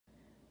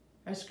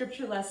Our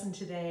scripture lesson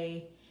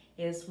today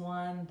is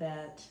one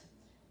that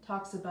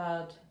talks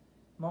about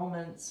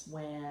moments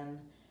when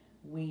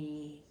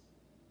we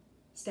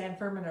stand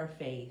firm in our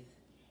faith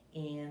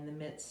in the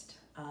midst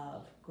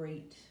of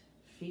great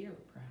fear,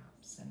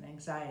 perhaps, and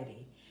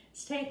anxiety.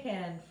 It's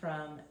taken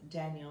from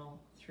Daniel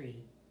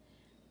 3.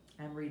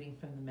 I'm reading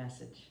from the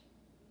Message.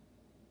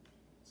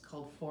 It's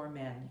called 4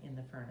 Men in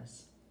the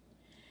Furnace.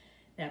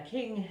 Now,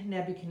 King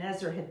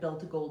Nebuchadnezzar had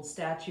built a gold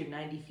statue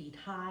 90 feet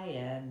high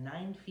and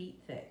 9 feet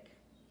thick.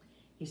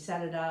 He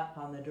set it up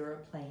on the Dura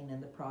plain in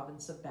the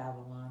province of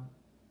Babylon.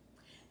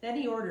 Then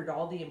he ordered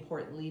all the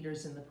important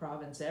leaders in the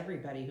province,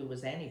 everybody who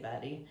was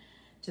anybody,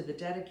 to the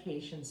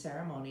dedication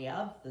ceremony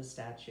of the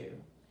statue.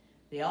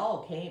 They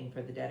all came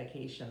for the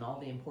dedication, all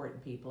the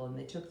important people, and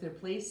they took their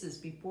places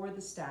before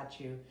the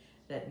statue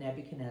that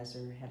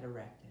Nebuchadnezzar had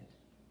erected.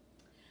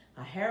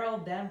 A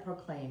herald then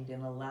proclaimed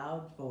in a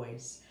loud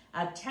voice,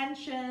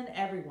 "Attention,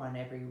 everyone,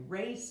 every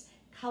race,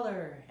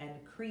 color,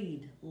 and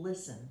creed,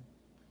 listen.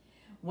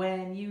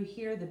 When you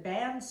hear the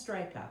band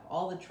strike up,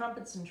 all the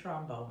trumpets and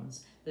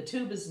trombones, the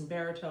tubas and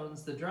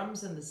baritones, the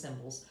drums and the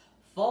cymbals,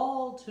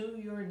 fall to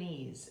your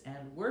knees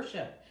and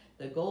worship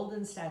the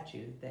golden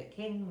statue that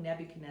King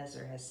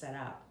Nebuchadnezzar has set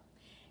up.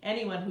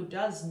 Anyone who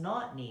does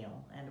not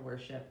kneel and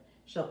worship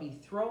shall be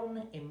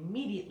thrown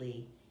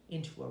immediately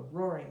into a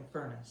roaring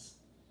furnace."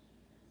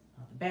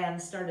 Well, the band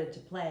started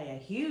to play,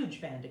 a huge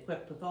band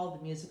equipped with all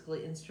the musical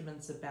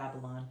instruments of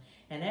Babylon,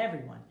 and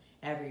everyone,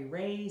 every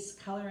race,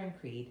 color, and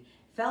creed,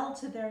 fell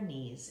to their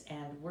knees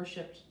and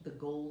worshipped the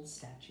gold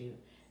statue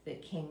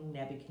that King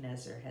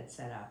Nebuchadnezzar had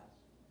set up.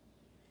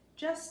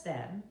 Just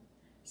then,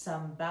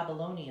 some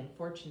Babylonian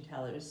fortune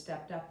tellers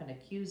stepped up and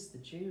accused the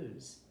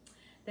Jews.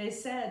 They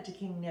said to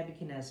King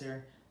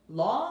Nebuchadnezzar,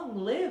 "Long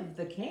live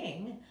the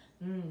king!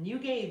 You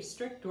gave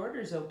strict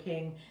orders, O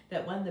king,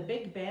 that when the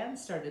big band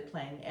started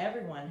playing,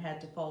 everyone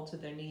had to fall to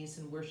their knees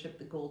and worship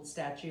the gold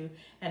statue,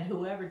 and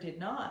whoever did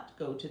not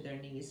go to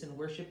their knees and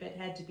worship it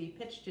had to be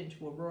pitched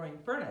into a roaring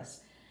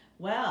furnace.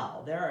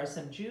 Well, there are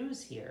some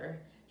Jews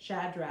here,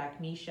 Shadrach,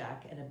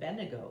 Meshach, and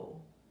Abednego,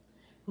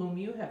 whom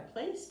you have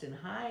placed in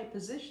high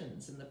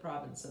positions in the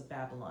province of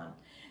Babylon.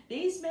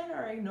 These men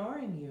are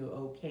ignoring you,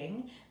 O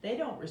king. They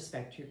don't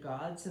respect your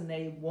gods, and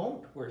they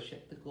won't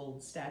worship the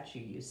gold statue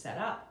you set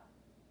up."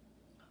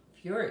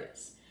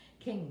 Furious,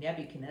 King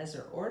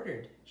Nebuchadnezzar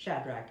ordered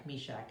Shadrach,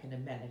 Meshach, and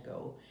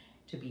Abednego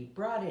to be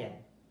brought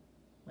in.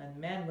 When the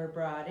men were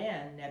brought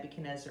in,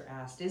 Nebuchadnezzar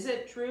asked, "Is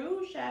it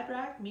true,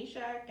 Shadrach,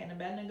 Meshach, and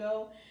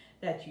Abednego,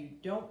 that you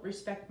don't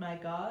respect my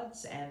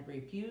gods and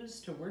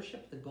refuse to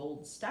worship the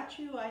gold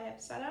statue I have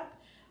set up?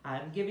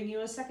 I'm giving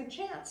you a second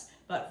chance,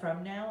 but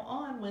from now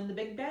on, when the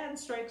big band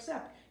strikes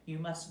up, you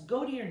must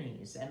go to your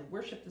knees and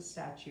worship the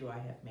statue I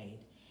have made.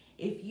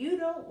 If you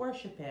don't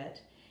worship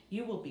it,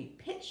 you will be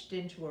pitched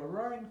into a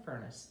roaring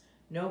furnace,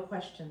 no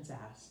questions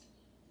asked."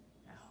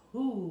 Now,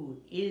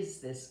 who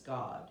is this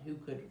God who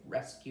could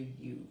rescue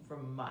you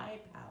from my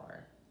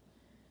power?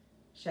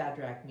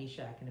 Shadrach,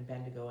 Meshach, and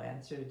Abednego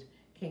answered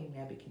King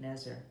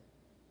Nebuchadnezzar,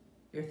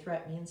 "Your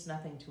threat means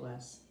nothing to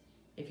us.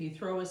 If you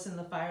throw us in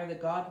the fire, the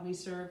God we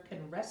serve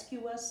can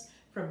rescue us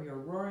from your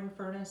roaring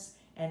furnace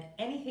and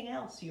anything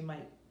else you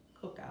might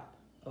cook up,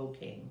 O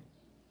king.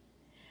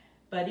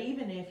 But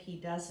even if he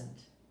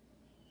doesn't,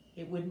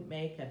 it wouldn't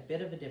make a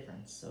bit of a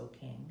difference, O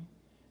king.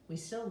 We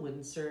still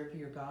wouldn't serve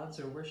your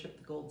gods or worship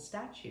the gold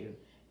statue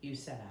you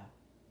set up."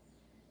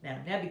 Now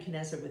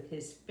Nebuchadnezzar, with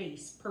his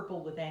face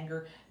purple with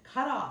anger,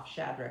 cut off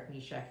Shadrach,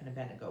 Meshach, and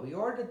Abednego. He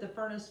ordered the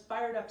furnace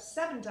fired up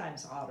 7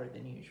 times hotter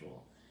than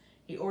usual.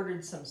 He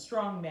ordered some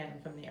strong men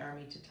from the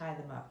army to tie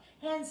them up,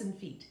 hands and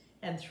feet,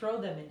 and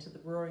throw them into the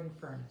roaring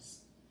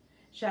furnace.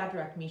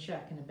 Shadrach,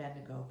 Meshach, and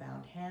Abednego,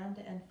 bound hand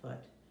and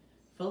foot,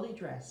 fully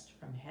dressed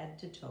from head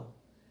to toe,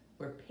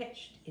 were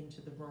pitched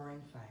into the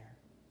roaring fire.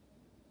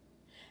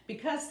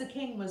 Because the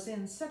king was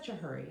in such a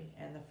hurry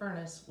and the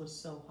furnace was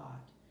so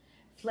hot,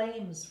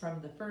 flames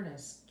from the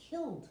furnace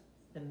killed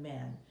the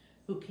men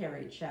who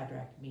carried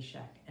Shadrach,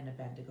 Meshach, and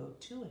Abednego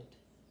to it,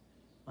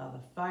 while the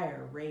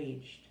fire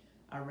raged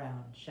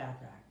around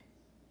Shadrach,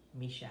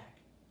 Meshach,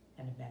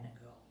 and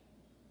Abednego.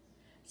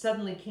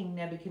 Suddenly King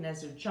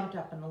Nebuchadnezzar jumped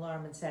up in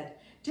alarm and said,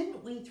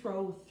 "Didn't we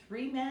throw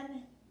 3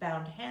 men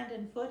bound hand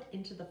and foot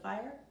into the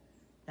fire?"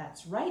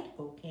 "That's right,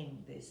 O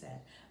king," they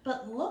said.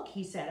 "But look,"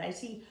 he said, "I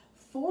see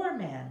 4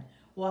 men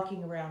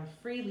walking around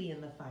freely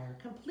in the fire,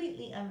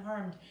 completely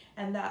unharmed,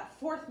 and that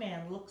 4th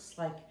man looks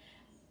like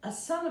a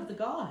son of the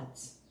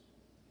gods."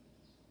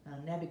 Now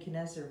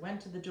Nebuchadnezzar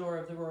went to the door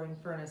of the roaring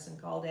furnace and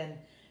called in,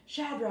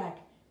 "Shadrach,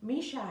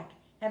 Meshach,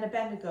 and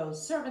Abednego,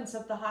 servants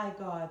of the high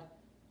God,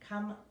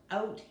 come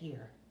out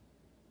here."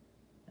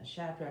 Now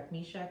Shadrach,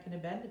 Meshach, and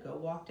Abednego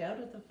walked out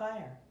of the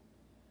fire.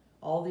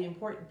 All the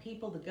important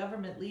people, the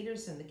government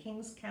leaders, and the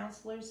king's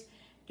counselors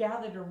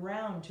gathered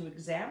around to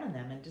examine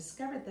them and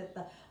discovered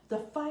that the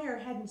fire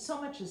hadn't so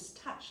much as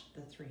touched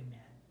the 3 men.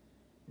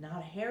 Not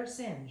a hair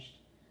singed,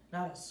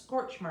 not a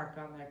scorch mark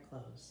on their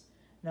clothes,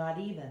 not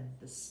even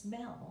the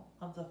smell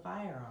of the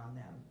fire on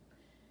them.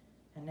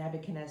 And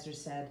Nebuchadnezzar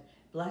said,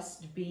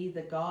 Blessed be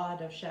the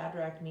God of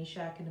Shadrach,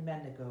 Meshach, and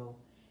Abednego.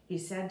 He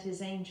sent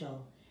his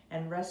angel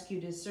and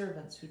rescued his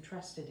servants who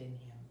trusted in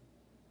him.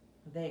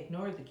 They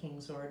ignored the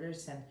king's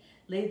orders and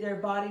laid their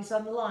bodies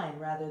on the line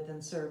rather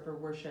than serve or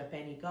worship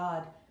any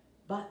god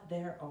but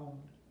their own.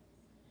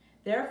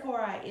 Therefore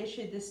I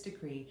issued this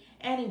decree: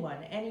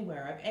 anyone,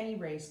 anywhere, of any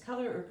race,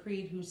 color, or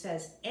creed who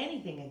says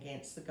anything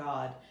against the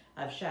God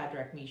of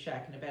Shadrach,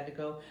 Meshach, and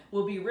Abednego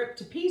will be ripped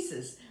to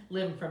pieces,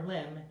 limb from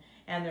limb,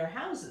 and their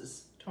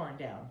houses torn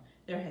down.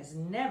 There has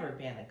never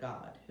been a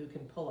God who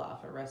can pull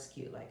off a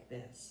rescue like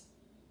this.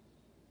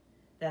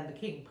 Then the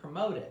king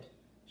promoted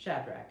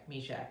Shadrach,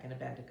 Meshach, and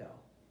Abednego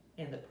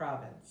in the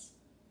province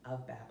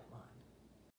of Babylon.